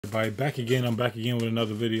everybody? Back again. I'm back again with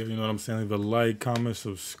another video. You know what I'm saying? Leave a like, comment,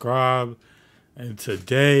 subscribe. And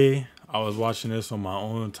today, I was watching this on my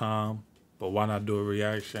own time, but why not do a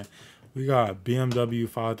reaction? We got BMW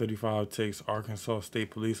 535 takes Arkansas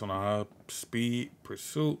State Police on a high-speed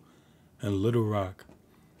pursuit in Little Rock.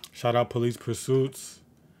 Shout out police pursuits.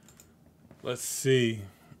 Let's see.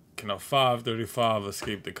 Can a 535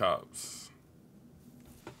 escape the cops?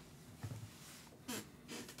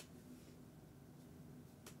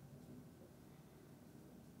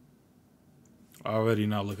 Already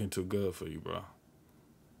not looking too good for you, bro.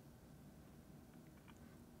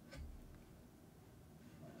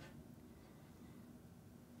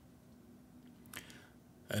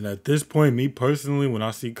 And at this point, me personally, when I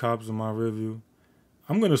see cops in my review,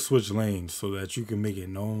 I'm going to switch lanes so that you can make it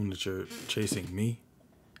known that you're chasing me.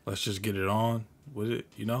 Let's just get it on with it,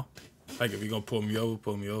 you know? Like, if you're going to pull me over,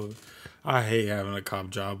 pull me over. I hate having a cop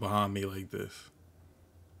drive behind me like this.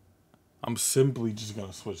 I'm simply just going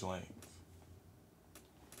to switch lanes.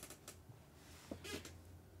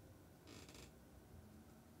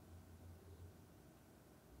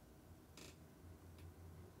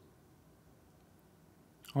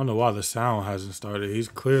 I don't know why the sound hasn't started. He's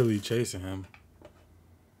clearly chasing him.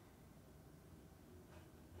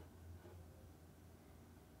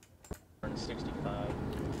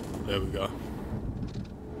 There we go.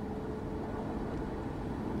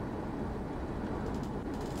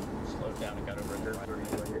 Slowed down and got over here.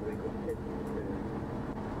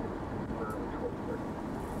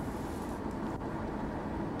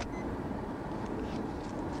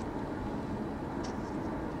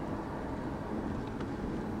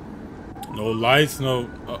 No lights, no...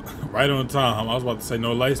 right on time. I was about to say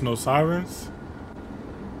no lights, no sirens.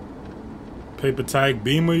 Paper tag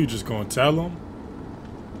beamer, you just gonna tell them?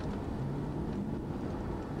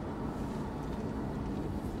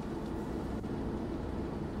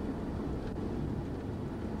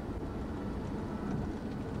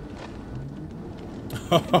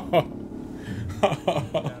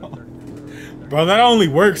 Bro, that only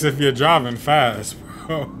works if you're driving fast,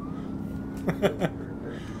 bro.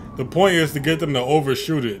 The point is to get them to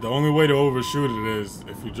overshoot it. The only way to overshoot it is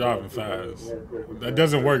if you're driving fast. That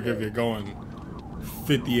doesn't work if you're going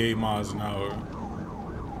 58 miles an hour.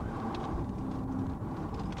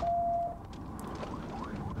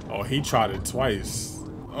 Oh, he tried it twice.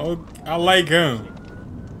 Oh, I like him.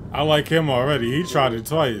 I like him already. He tried it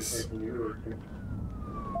twice.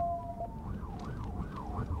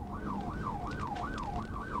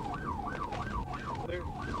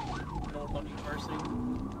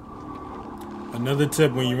 Another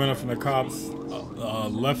tip when you're running from the cops,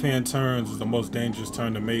 left-hand turns is the most dangerous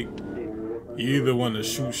turn to make. You either want to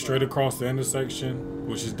shoot straight across the intersection,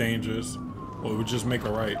 which is dangerous, or just make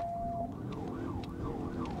a right.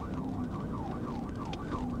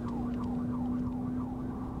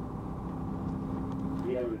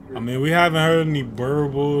 I mean, we haven't heard any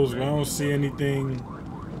burbles. We don't see anything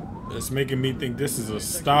that's making me think this is a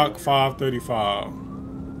stock 535.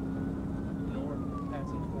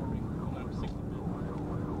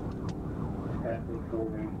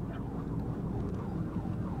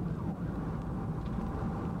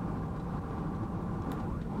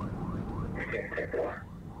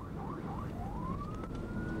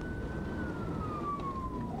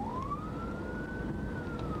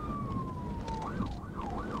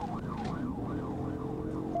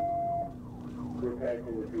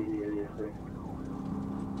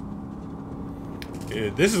 Yeah,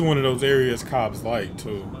 this is one of those areas cops like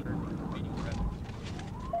too.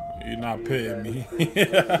 You're not pitting me.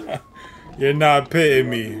 You're not pitting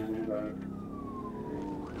me.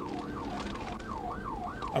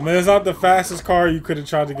 I mean, it's not the fastest car you could have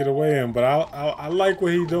tried to get away in, but I like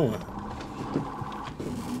what he's doing.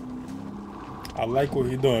 I like what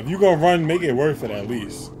he's doing. If you're gonna run, make it worth it at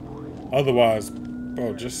least. Otherwise,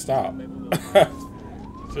 bro, just stop.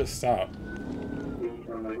 Just stop.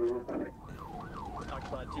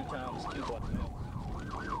 Two times, two buttons.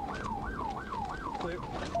 Clear.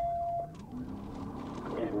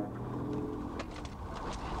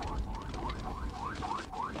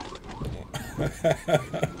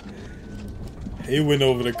 He went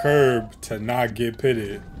over the curb to not get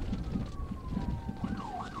pitted.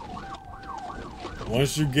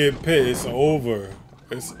 Once you get pit, it's over.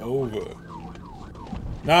 It's over.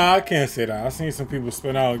 Nah, I can't say that. I've seen some people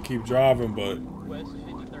spin out and keep driving, but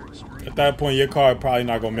at that point, your car probably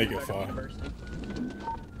not gonna make it far.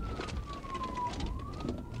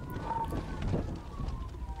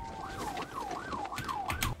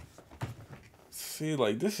 See,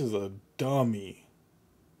 like, this is a dummy.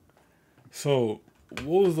 So,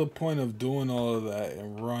 what was the point of doing all of that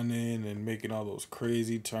and running and making all those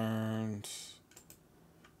crazy turns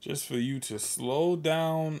just for you to slow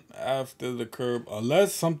down after the curb?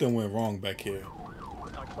 Unless something went wrong back here.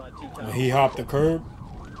 When he hopped the curb.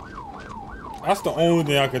 That's the only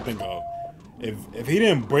thing I could think of. If he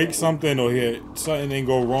didn't break something or something didn't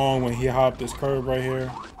go wrong when he hopped this curb right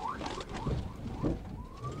here.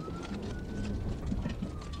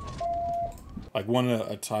 Like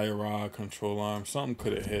a tire rod, control arm, something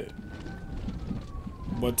could have hit.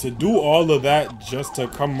 But to do all of that just to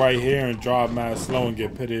come right here and drive mad slow and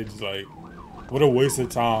get pitted is like, what a waste of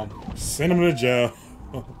time. Send him to jail.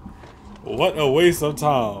 What a waste of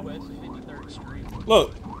time.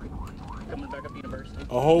 Look.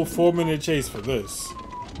 A whole 4-minute chase for this.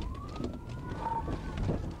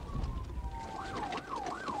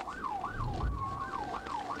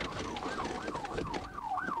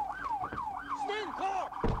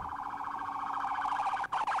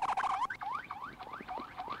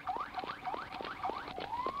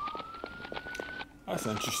 That's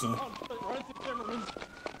interesting.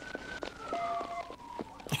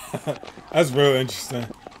 That's real interesting.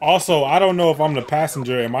 Also, I don't know if I'm the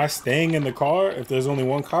passenger. Am I staying in the car if there's only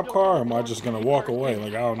one cop car, or am I just gonna walk away?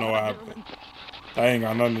 Like, I don't know what happened. That ain't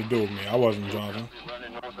got nothing to do with me. I wasn't driving.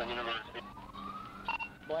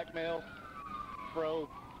 Black male, fro,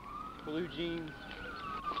 blue jeans,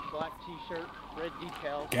 black t-shirt, red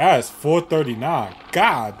decals. Gas 439.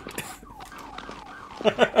 God.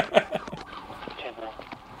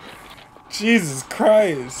 Jesus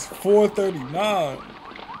Christ. 439.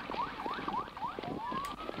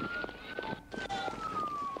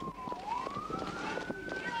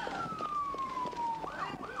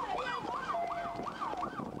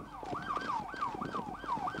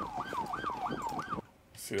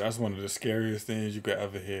 See, that's one of the scariest things you could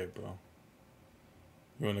ever hear, bro.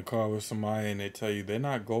 You're in the car with somebody and they tell you they're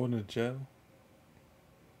not going to jail.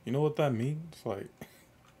 You know what that means? Like,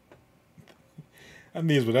 that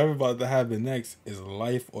means whatever about to happen next is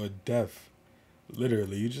life or death.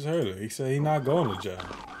 Literally, you just heard it. He said he's not going to jail.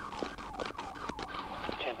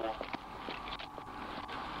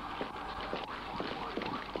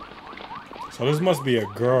 So this must be a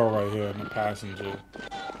girl right here in the passenger.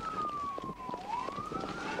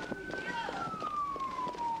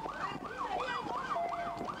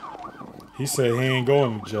 He said he ain't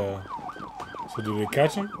going to jail. So did they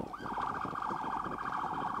catch him?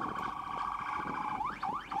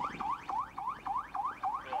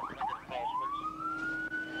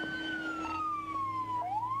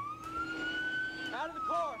 Out of the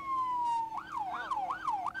car! Out!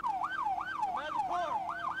 Come out of the car!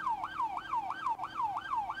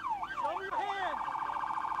 Show me your hand!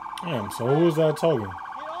 Damn, so who was that talking? Get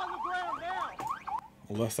on the ground now!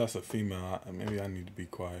 Unless that's a female, maybe I need to be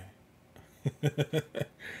quiet.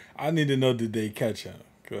 I need to know, did they catch him?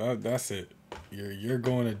 Cause that's it. You're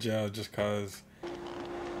going to jail just cause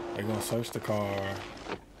they're gonna search the car.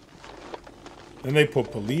 Then they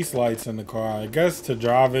put police lights in the car. I guess to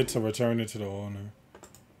drive it, to return it to the owner.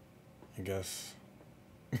 I guess.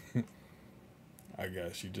 I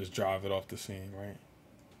guess you just drive it off the scene, right?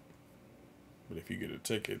 But if you get a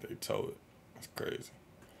ticket, they tow it. That's crazy.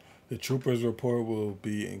 The trooper's report will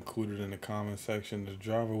be included in the comment section. The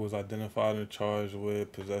driver was identified and charged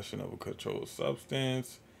with possession of a controlled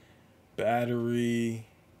substance, battery.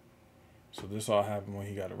 So this all happened when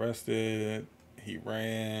he got arrested. He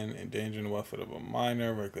ran, endangering the welfare of a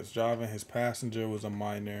minor, reckless driving. His passenger was a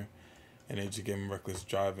minor, and they just gave him reckless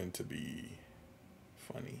driving to be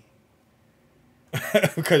funny.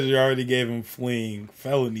 Because you already gave him fleeing,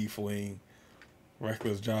 felony fleeing.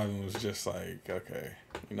 Reckless driving was just like, okay,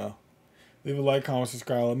 you know. Leave a like, comment,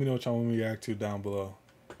 subscribe. Let me know what y'all want me to react to down below.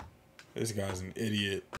 This guy's an idiot.